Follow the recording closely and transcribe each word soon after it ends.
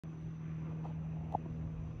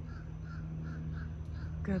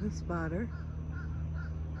Got a spotter.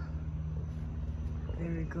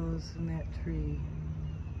 There he goes in that tree.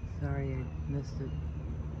 Sorry I missed it.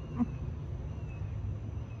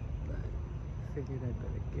 But I figured I'd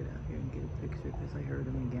better get out here and get a picture because I heard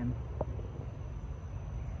him again.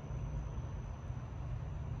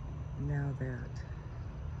 Now that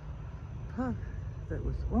puff that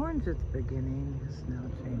was orange at the beginning has now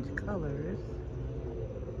changed colors.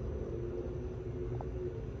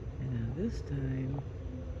 And now this time,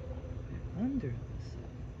 they're under the sun.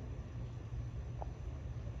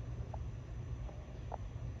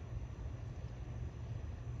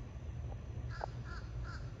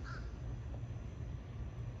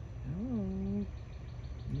 Oh,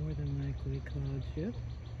 more than likely cloud shift.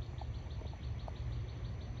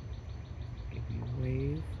 Give you a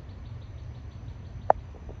wave.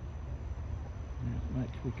 Not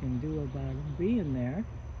much we can do about them being there,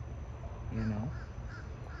 you know.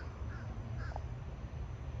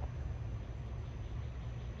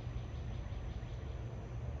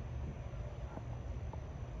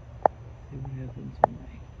 See what happens when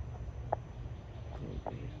I go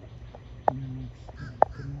away. And then it's not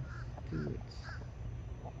gonna do its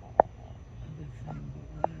other thing,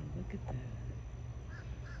 but wow, look at that.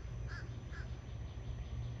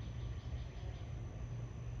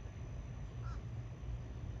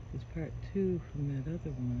 It's part 2 from that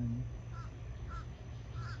other one.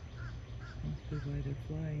 Must be why they're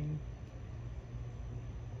flying.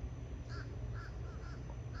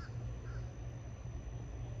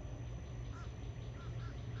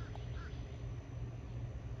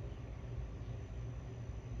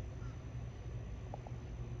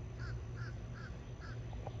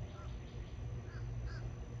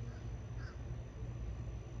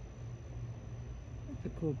 That's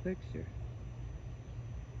a cool picture.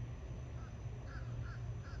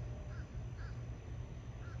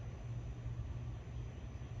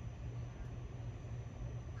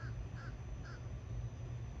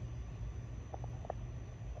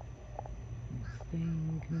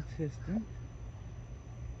 Staying consistent.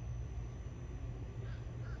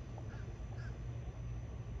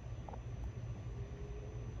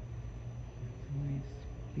 Some nice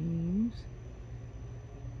beams.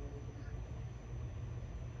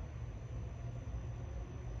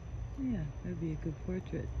 Yeah, that'd be a good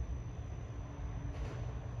portrait.